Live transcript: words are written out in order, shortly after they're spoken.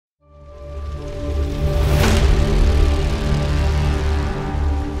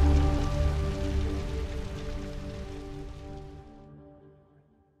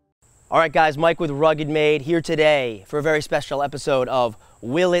All right, guys, Mike with Rugged Made here today for a very special episode of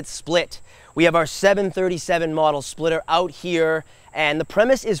Will It Split? We have our 737 model splitter out here, and the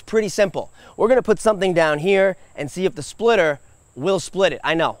premise is pretty simple. We're gonna put something down here and see if the splitter will split it.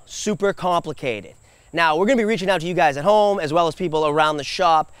 I know, super complicated. Now, we're gonna be reaching out to you guys at home as well as people around the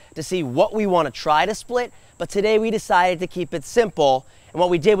shop to see what we wanna try to split, but today we decided to keep it simple, and what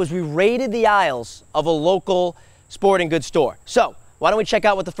we did was we raided the aisles of a local sporting goods store. So, why don't we check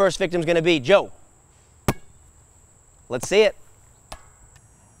out what the first victim's gonna be? Joe, let's see it.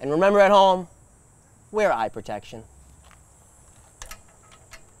 And remember at home, wear eye protection.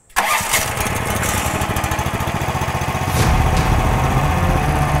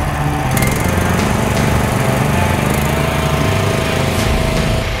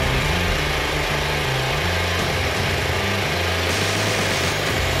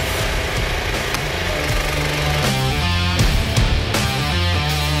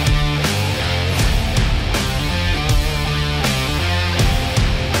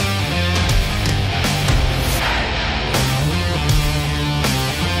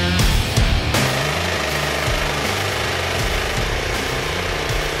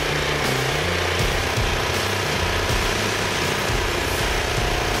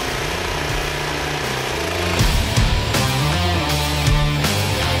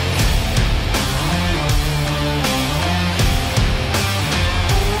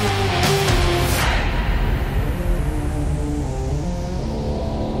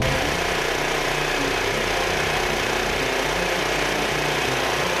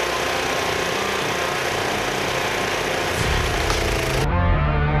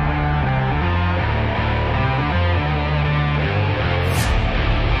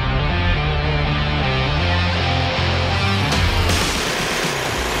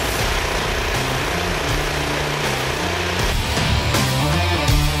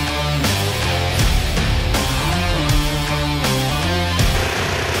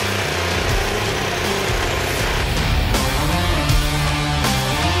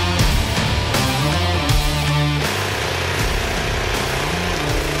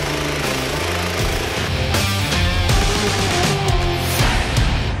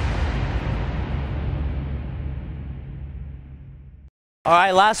 All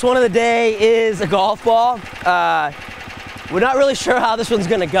right, last one of the day is a golf ball. We're not really sure how this one's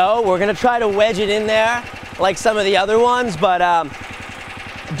gonna go. We're gonna try to wedge it in there like some of the other ones, but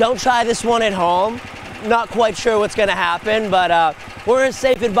don't try this one at home. Not quite sure what's gonna happen, but we're in a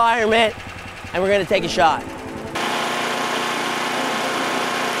safe environment and we're gonna take a shot.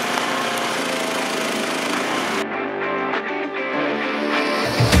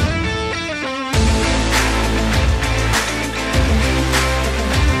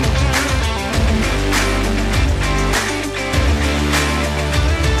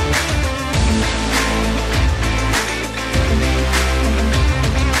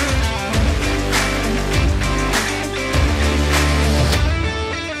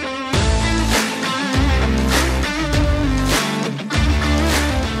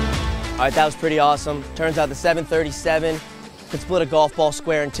 All right, that was pretty awesome. Turns out the 737 could split a golf ball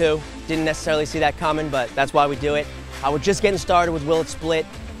square in two. Didn't necessarily see that coming, but that's why we do it. We're just getting started with Will It Split.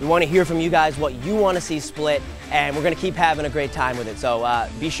 We want to hear from you guys what you want to see split, and we're going to keep having a great time with it. So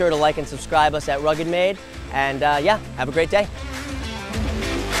be sure to like and subscribe us at Rugged Made, and yeah, have a great day.